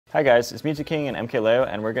Hi guys, it's Mew2King and MkLeo,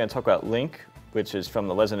 and we're going to talk about Link, which is from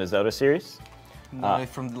the Legend of Zelda series. No,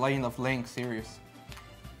 it's from the Legend of Link series.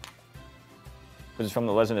 Which is from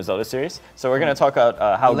the Legend of Zelda series. So we're going to talk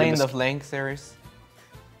about how the Legend of Link series.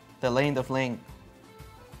 The Legend of Link.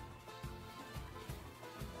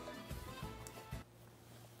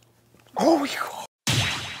 Oh,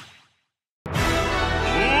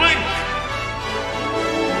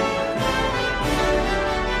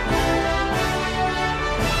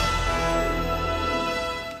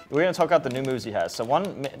 we're going to talk about the new moves he has. So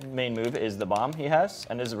one main move is the bomb he has,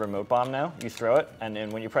 and there's a remote bomb now. You throw it, and then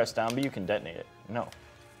when you press down B, you can detonate it. No.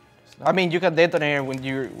 I mean, you can detonate it when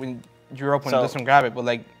your opponent doesn't grab it, but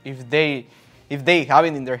like if they have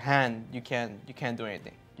it in their hand, you can't do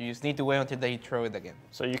anything. You just need to wait until they throw it again.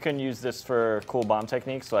 So you can use this for cool bomb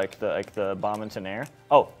techniques, like the bomb into nair.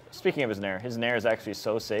 Oh, speaking of his nair is actually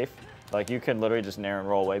so safe. Like you can literally just nair and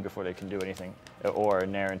roll away before they can do anything, or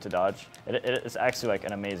nair into dodge. It's actually like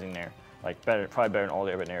an amazing nair, like probably better than all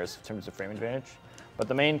the other nairs in terms of frame advantage. But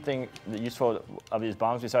the main thing, the useful of these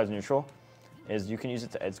bombs besides neutral, is you can use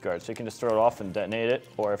it to edge guard. So you can just throw it off and detonate it,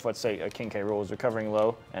 or if let's say a King K roll is recovering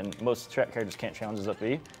low and most characters can't challenge this up B,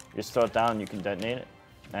 you just throw it down and you can detonate it,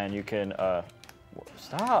 and you can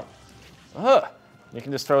stop. You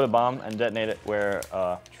can just throw the bomb and detonate it where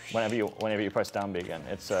whenever you press down B again.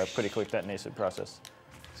 It's a pretty quick detonation process.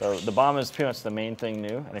 So the bomb is pretty much the main thing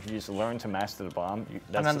new, and if you just learn to master the bomb,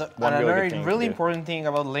 that's one really important thing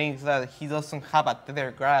about Link is that he doesn't have a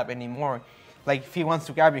tether grab anymore. Like if he wants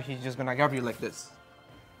to grab you, he's just gonna grab you like this,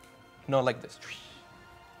 not like this.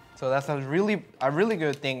 So that's a really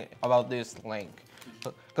good thing about this Link.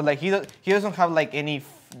 Cause like he doesn't have like any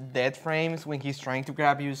dead frames when he's trying to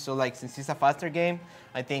grab you. So like since it's a faster game,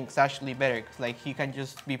 I think it's actually better. Cause like he can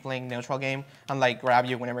just be playing neutral game and like grab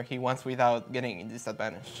you whenever he wants without getting a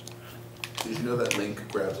disadvantage. Did you know that Link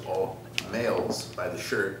grabs all males by the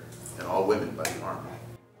shirt and all women by the arm?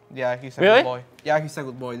 Yeah, he's a good boy. Yeah, he's a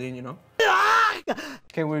good boy, didn't you know?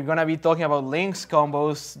 Okay, we're gonna be talking about Link's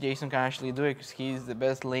combos. Jason can actually do it because he's the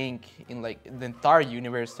best Link in like the entire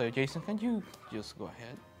universe. So Jason, can you just go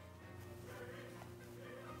ahead?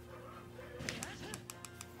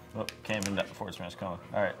 Oh, can't even that forward smash combo.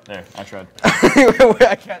 All right, there, I tried.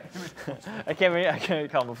 I can't do it. I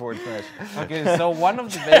can't combo forward smash. Okay, so one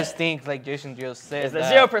of the best things, like Jason just said, is the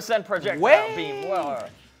 0% projectile beam. Whoa.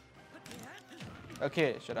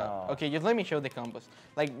 Okay, shut up. Oh. Okay, just let me show the combos.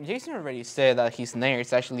 Like Jason already said that his nair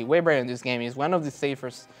is actually way better in this game. It's one of the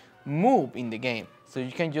safest move in the game. So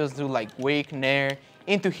you can just do like weak nair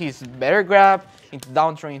into his better grab, into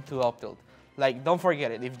down throw, into up tilt. Like don't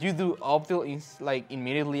forget it. If you do up tilt, like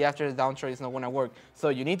immediately after the down throw, it's not gonna work. So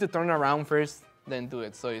you need to turn around first, then do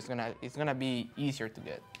it. So it's gonna be easier to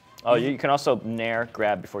get. Oh, you can also nair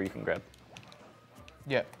grab before you can grab.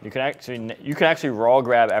 Yeah. You can actually raw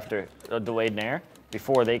grab after a delayed nair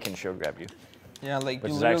before they can show grab you. Yeah, like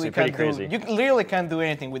which is actually pretty crazy. You literally can't do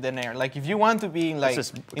anything with the nair. Like if you want to be like in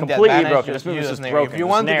the completely advantage, broken. just This move is use just nair. broken. If you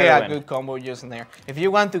want to get a good combo, just nair. If you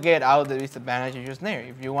want to get out the disadvantage, you just nair.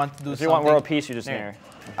 If you want to do something, if you want world peace, you just nair.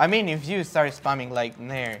 I mean, if you start spamming like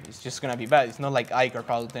nair, it's just gonna be bad. It's not like Ike or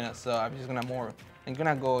Palutena, so I'm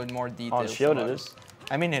gonna go in more detail. On shield it is.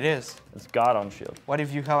 I mean, it is. It's God on shield. What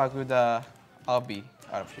if you have a good obby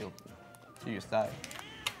out of shield? You just die.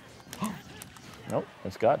 Nope,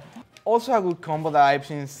 it's God. Also a good combo that I've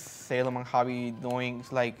seen Salem and Javi doing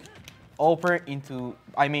is like upper into,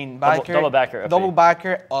 backer, double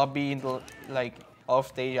backer, obby into like off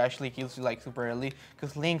stage actually kills you like super early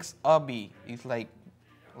because Link's obby is like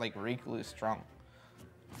ridiculously strong.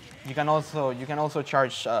 You can also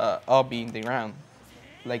charge obby in the round,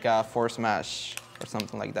 like a force smash or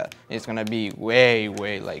something like that. It's gonna be way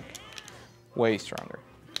stronger.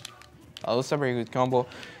 Also a very good combo.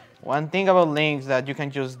 One thing about Link is that you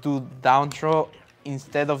can just do down throw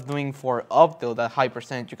instead of doing for up tilt at high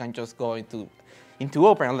percent. You can just go into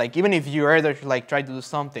open. Like even if you either like try to do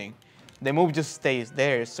something, the move just stays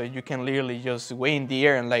there. So you can literally just way in the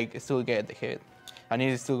air and like still get the hit, and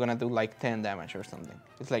it's still gonna do like 10 damage or something.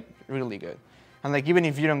 It's like really good. And like even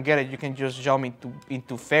if you don't get it, you can just jump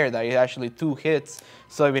into fair that is actually 2 hits.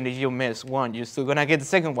 So even if you miss one, you're still gonna get the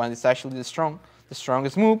second one. It's actually the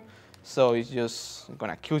strongest move. So it's just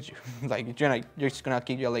gonna kill you. Like you're just gonna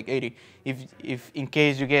kill you at like 80. If in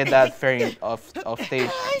case you get that fair off stage,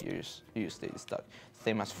 you stay stuck.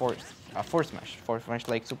 Same as force smash. Force smash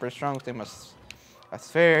like super strong. Same as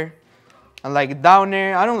fair. And like down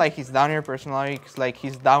air, I don't like his down air personally. Cause like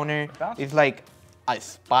his down air is like a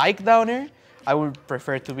spike down air. I would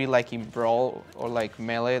prefer to be like in brawl or like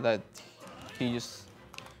melee that he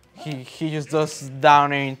he just does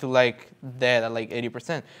down air into like dead at like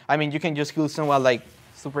 80%. I mean, you can just kill someone like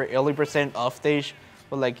super 80% off stage,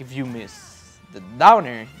 but like if you miss the down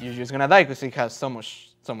air, you're just gonna die because it has so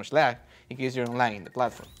much lag in case you're lagging the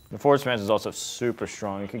platform. The forward smash is also super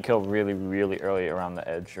strong. You can kill really, really early around the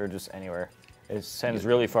edge or just anywhere. It sends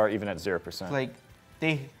really far even at 0%. Like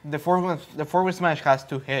the forward smash has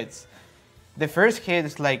 2 hits. The first hit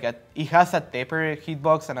is like it has a taper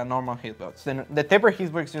hitbox and a normal hitbox. Then the taper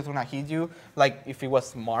hitbox is just gonna hit you like if it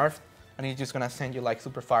was morphed, and it's just gonna send you like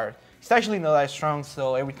super far. It's actually not that strong,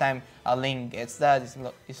 so every time a lane gets that,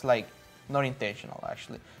 it's like not intentional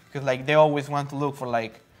actually, because like they always want to look for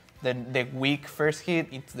like the weak first hit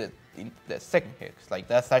into the second hit. Like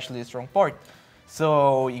that's actually a strong part.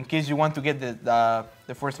 So in case you want to get the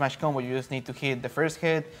forward smash combo, you just need to hit the first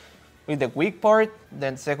hit with the weak part,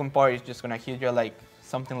 then second part is just gonna hit you like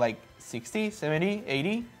something like 60, 70,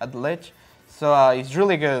 80 at the ledge. So it's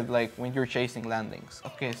really good like when you're chasing landings.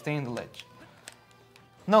 Okay, stay in the ledge.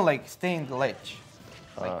 No, like stay in the ledge.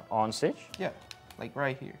 Like, on stage? Yeah, like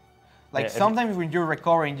right here. Like sometimes when you're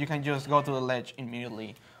recovering, you can just go to the ledge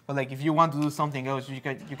immediately. But like if you want to do something else, you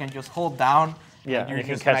can just hold down. Yeah, and you're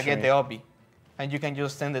just gonna get the obby. And you can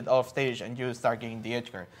just send it off stage and you start getting the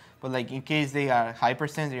edge guard. But like in case they are high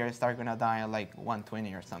percent, they start gonna die at like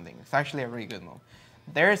 120 or something. It's actually a really good move.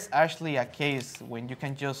 There's actually a case when you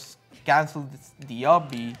can just cancel the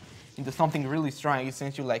obby into something really strong. It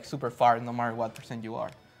sends you like super far no matter what percent you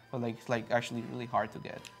are. But like it's like actually really hard to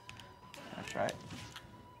get. That's right.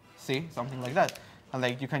 See, something like that. And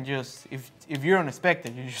like you can just, if you're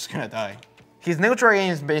unexpected, you're just gonna die. His neutral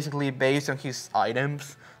game is basically based on his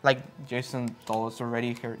items. Like Jason told us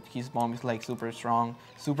already, his bomb is like super strong,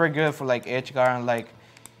 super good for like edge guard, and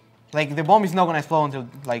like the bomb is not gonna explode until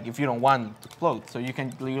like if you don't want it to explode. So you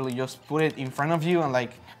can literally just put it in front of you and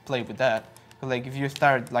like play with that. But like if you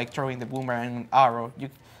start like throwing the boomerang and arrow, you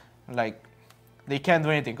like they can't do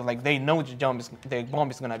anything because like they know the bomb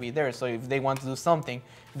is gonna be there. So if they want to do something,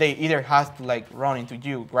 they either have to like run into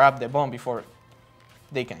you, grab the bomb before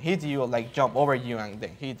they can hit you, or like jump over you and then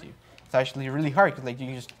hit you. It's actually really hard because like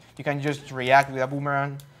you can just react with a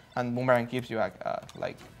boomerang, and boomerang gives you like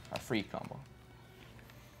a free combo.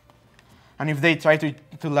 And if they try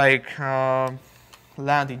to like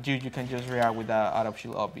land it, you can just react with the out of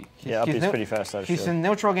shield obby. Yeah, obby is pretty fast out of shield. His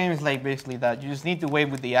neutral game is like basically that. You just need to wait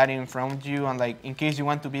with the item in front of you, and like in case you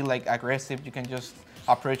want to be like aggressive, you can just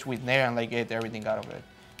approach with nair and like get everything out of it.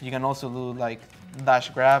 You can also do like dash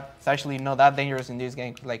grab. It's actually not that dangerous in this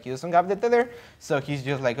game. Like he doesn't have the tether, so he's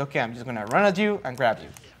just like, okay, I'm just gonna run at you and grab you.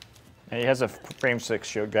 And he has a frame 6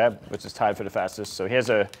 shield grab, which is tied for the fastest. So he has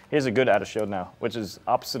a good out of shield now, which is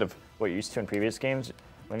opposite of what you're used to in previous games.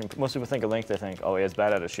 When most people think of Link, they think, oh, he has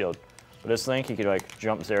bad out of shield. But this Link, he could like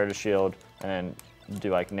jump 0 to shield and then do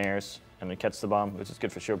like nairs and then catch the bomb, which is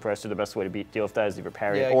good for shield pressure. The best way to deal with that is either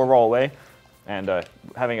parry or roll away. And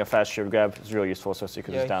having a fast shield grab is really useful, especially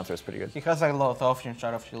because his down throw is pretty good. He has like, a lot of options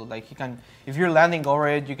out of shield. Like he can, if you're landing over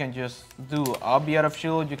it, you can just do obby out of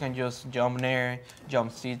shield. You can just jump nair,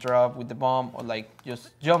 jump C drop with the bomb, or like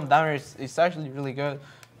just jump down. It's actually really good.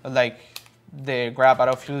 But, like the grab out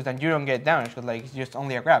of shield, and you don't get damage because like it's just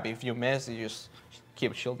only a grab. If you miss, you just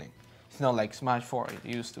keep shielding. It's not like Smash 4.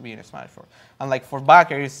 It used to be in a Smash 4. And like for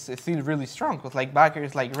backer, it's still really strong because like backer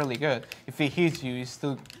is like really good. If it hits you, it's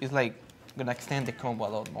like gonna extend the combo a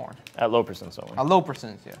lot more. At low percent, so. At low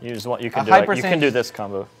percent, yeah. You can do this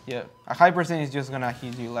combo. Yeah, a high percent is just gonna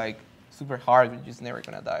hit you like super hard, but you're just never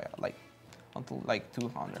gonna die like until like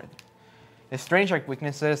 200. The strange like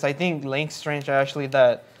weaknesses. I think Link's strange are actually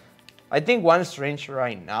that. I think one strange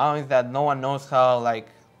right now is that no one knows how like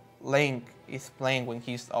Link is playing when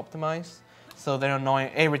he's optimized, so they don't know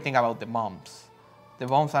everything about the bombs. The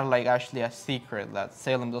bombs are like actually a secret that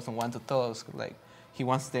Salem doesn't want to tell us. Like he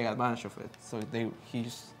wants to take advantage of it, so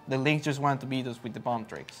the Link just want to beat us with the bomb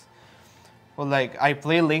tricks. But like I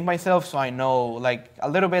play Link myself, so I know like a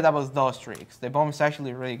little bit about those tricks. The bomb is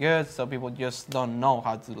actually really good, so people just don't know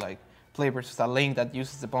how to like play versus a Link that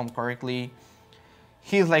uses the bomb correctly.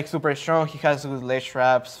 He's like super strong. He has good ledge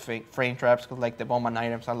traps, frame traps, because like the bomb and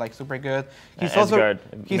items are like super good. He's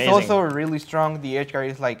also really strong. The edge guard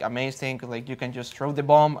is like amazing because like you can just throw the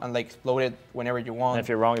bomb and like explode it whenever you want. And if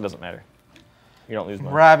you're wrong, it doesn't matter. You don't lose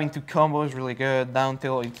much. Grab into combo is really good. Down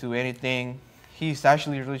tilt into anything. He's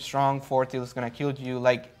actually really strong. Forward tilt is gonna kill you.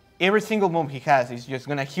 Like every single move he has is just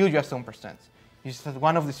gonna heal you at some percent. He's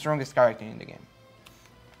one of the strongest characters in the game.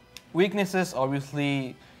 Weaknesses,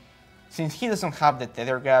 obviously. Since he doesn't have the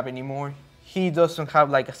tether grab anymore, he doesn't have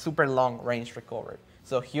like a super long range recovery.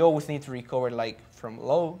 So he always needs to recover like from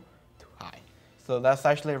low to high. So that's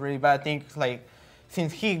actually a really bad thing. Like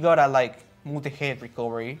since he got a like multi-hit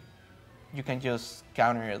recovery, you can just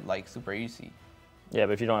counter it like super easy. Yeah,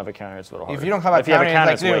 but if you don't have a counter, it's a little harder. If you don't have a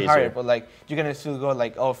counter, it's like a little harder, but like you can still go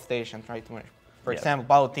like off stage and try to win. For example,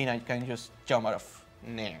 Palutena, you can just jump out of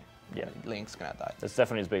Nair. Yeah. Link's gonna die. That's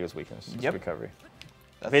definitely his biggest weakness, Yep. recovery.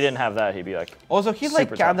 If he didn't have that, he'd be like also, he's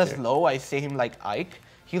like kinda tier. slow. I say him like Ike.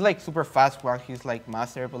 He's like super fast when he's like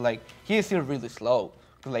master, but like he is still really slow.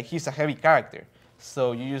 Cause like he's a heavy character.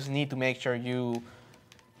 So you just need to make sure you,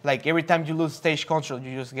 like every time you lose stage control,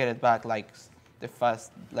 you just get it back like the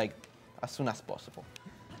fast, like as soon as possible.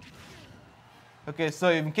 Okay, so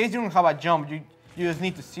in case you don't have a jump, you just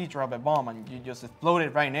need to C-drop a bomb and you just explode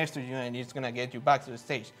it right next to you and it's gonna get you back to the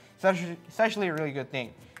stage. It's actually a really good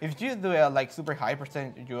thing. If you do a like super high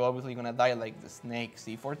percentage, you're obviously gonna die like the snake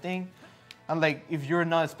C4 thing. And like if you're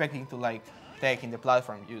not expecting to like tech in the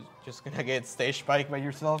platform, you're just gonna get stage spiked by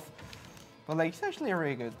yourself. But like it's actually a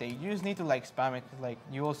really good thing. You just need to like spam it, cause like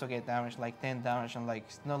you also get damage, like 10 damage, and like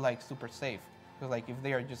it's not like super safe. Cause like if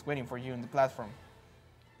they are just waiting for you in the platform,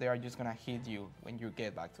 they are just gonna hit you when you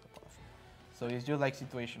get back to the platform. So it's just like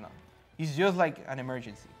situational. It's just like an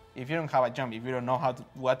emergency. If you don't have a jump, if you don't know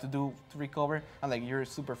what to do to recover, and like you're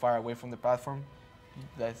super far away from the platform,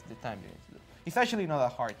 that's the time you need to do. It's actually not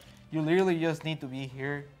that hard. You literally just need to be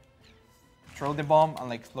here, throw the bomb, and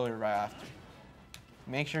like explode it right after.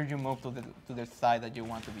 Make sure you move to the side that you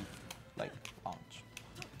want to be like launched.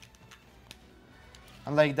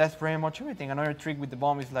 And like that's pretty much everything. Another trick with the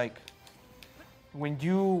bomb is like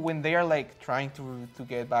when they are like trying to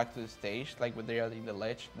get back to the stage, like when they are in the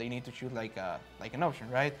ledge, they need to shoot like an option,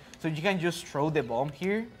 right? So you can just throw the bomb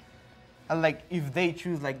here, and like if they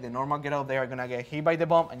choose like the normal get out, they are gonna get hit by the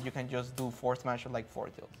bomb, and you can just do force smash or like 4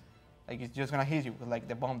 tilts. Like it's just gonna hit you, but like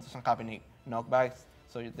the bomb doesn't have any knockbacks,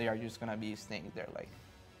 so they are just gonna be staying there like.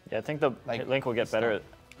 Yeah, I think the like Link will get better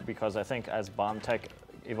because I think as bomb tech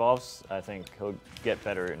evolves, I think he'll get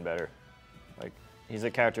better and better. Like he's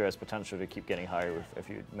a character that has potential to keep getting higher if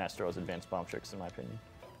you master those advanced bomb tricks, in my opinion.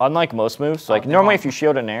 Unlike most moves, like normally if you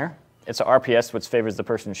shield in air, it's an RPS which favors the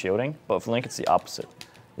person shielding, but with Link it's the opposite.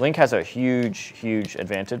 Link has a huge, huge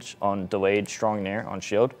advantage on delayed strong nair on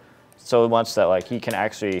shield, so much that like he can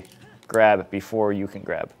actually grab before you can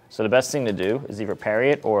grab. So the best thing to do is either parry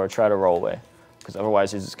it or try to roll away, because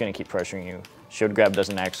otherwise he's just going to keep pressuring you. Shield grab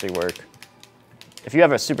doesn't actually work. If you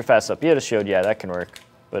have a super fast up to shield, yeah, that can work.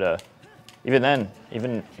 But even then,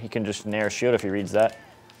 he can just nair shield if he reads that.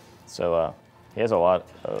 So he has a lot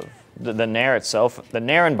of the nair itself. The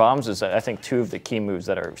nair and bombs is I think 2 of the key moves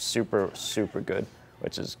that are super, super good,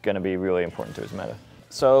 which is going to be really important to his meta.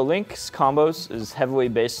 So Link's combos is heavily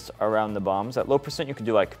based around the bombs. At low percent, you can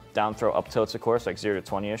do like down throw up tilts, of course, like 0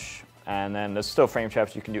 to 20-ish. And then there's still frame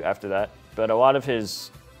traps you can do after that. But a lot of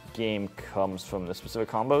his game comes from the specific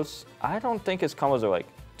combos. I don't think his combos are like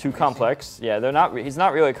too complex. Yeah, they're not. He's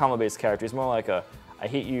not really a combo-based character. He's more like a, I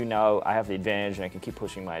hit you, now I have the advantage and I can keep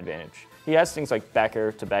pushing my advantage. He has things like back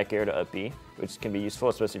air to up B, which can be useful,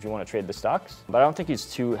 especially if you want to trade the stocks. But I don't think he's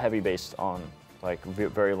too heavy based on like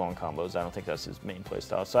very long combos. I don't think that's his main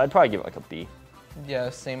playstyle. So I'd probably give it like a B. Yeah,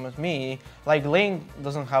 same as me. Like Link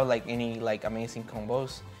doesn't have like any like amazing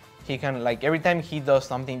combos. He can like every time he does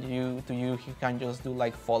something to you, he can just do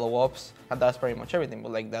like follow-ups, and that's pretty much everything.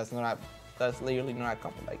 But like that's literally not a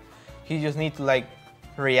combo. Like he just needs to like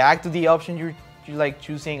react to the option you're like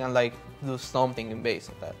choosing and like do something in base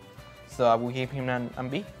of that. So I will give him an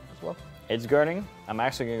B as well. Edge guarding, I'm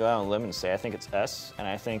actually going to go out on a limb and say I think it's S, and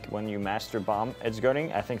I think when you master bomb edge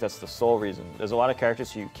guarding, I think that's the sole reason. There's a lot of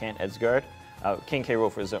characters who you can't edge guard. King K.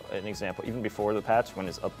 Rool is an example. Even before the patch, when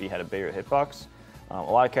his up B had a bigger hitbox, a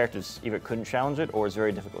lot of characters either couldn't challenge it or it's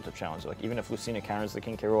very difficult to challenge it. Like even if Lucina counters the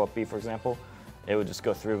King K. Rool up B, for example, it would just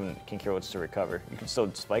go through and King K. Rool would still recover. You can still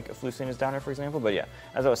spike if Lucina's down there, for example, but yeah,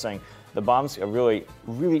 as I was saying, the bomb's a really,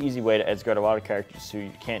 really easy way to edge guard a lot of characters who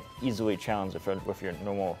you can't easily challenge with your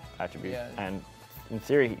normal attribute. Yeah. And in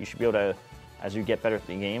theory, you should be able to, as you get better at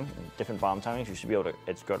the game, different bomb timings, you should be able to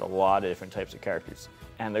edge guard a lot of different types of characters.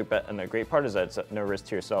 And the great part is that it's no risk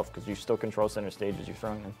to yourself because you still control center stage as you're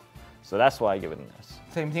throwing them. So that's why I give it an S.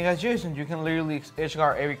 Same thing as Jason, you can literally edge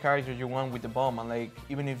guard every character you want with the bomb, and like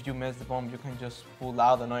even if you miss the bomb, you can just pull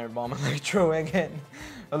out another bomb and like throw it again.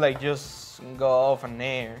 Or like just go off an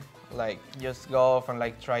air. Like just go off and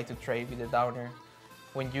like try to trade with the downer.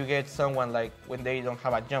 When you get someone like when they don't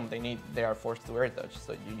have a jump, they are forced to air dodge.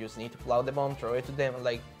 So you just need to pull out the bomb, throw it to them, and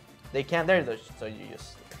like they can't air dodge, so you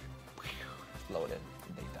just explode it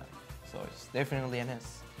and they die. So it's definitely an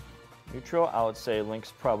S. Neutral, I would say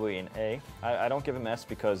Link's probably an A. I don't give him S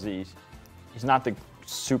because he's not the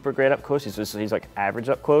super great up close. He's like average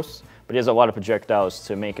up close, but he has a lot of projectiles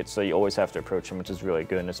to make it so you always have to approach him, which is really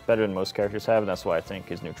good. And it's better than most characters have, and that's why I think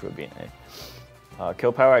his neutral would be an A.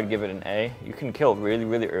 Kill power, I'd give it an A. You can kill really,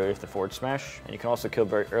 really early with the forward smash, and you can also kill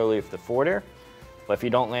very early with the forward air. But if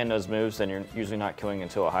you don't land those moves, then you're usually not killing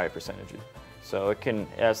until a higher percentage. So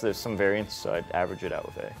there's some variance, so I'd average it out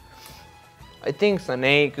with A. I think it's an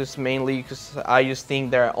A, mainly because I just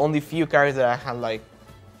think there are only few characters that have like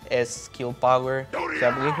S kill power. So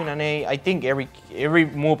I believe in an A. I think every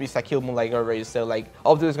move is a kill move, like already said. Like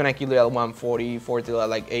Opto is gonna kill you at 140, 40 at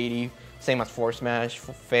like 80. Same as forward smash,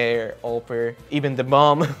 fair, upper, even the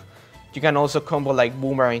bomb. You can also combo like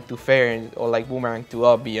boomerang to fair or like boomerang to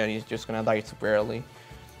up B, and it's just gonna die super early.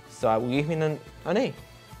 So I will give him an A.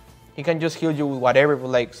 He can just heal you with whatever, but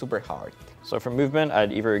like super hard. So for movement,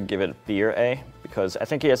 I'd either give it B or A, because I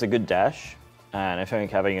think he has a good dash, and I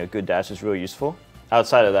think having a good dash is really useful.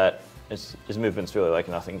 Outside of that, his movement's really like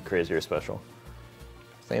nothing crazy or special.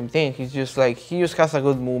 Same thing, he just has a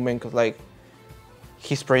good movement, because like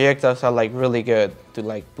his projectiles are like really good to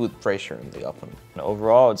like put pressure on the opponent. And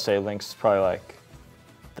overall, I'd say Link's probably like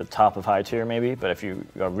the top of high tier maybe, but if you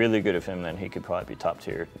are really good at him, then he could probably be top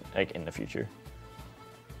tier like in the future.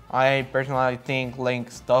 I personally think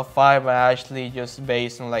Link's top 5, but actually just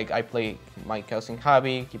based on like I play my cousin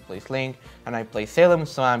Javi, he plays Link, and I play Salem,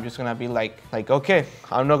 so I'm just gonna be like okay,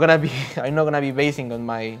 I'm not gonna be basing on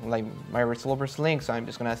my result versus Link, so I'm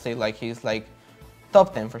just gonna say like he's like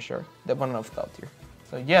top 10 for sure, the one of top tier.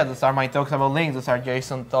 So yeah, those are my talks about Link. Those are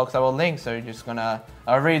Jason's talks about Link. So you're just gonna,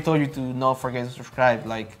 I already told you to not forget to subscribe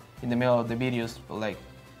like in the middle of the videos, but like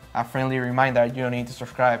a friendly reminder, you don't need to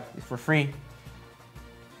subscribe, it's for free.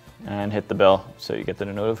 And hit the bell so you get the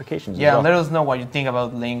notifications. Yeah, and let us know what you think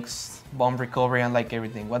about Link's bomb recovery and like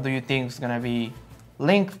everything. What do you think is gonna be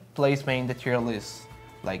Link placement in the tier list?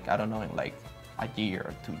 Like, I don't know, in like a year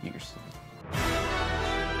or 2 years.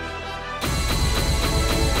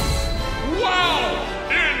 Wow!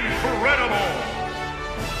 Incredible!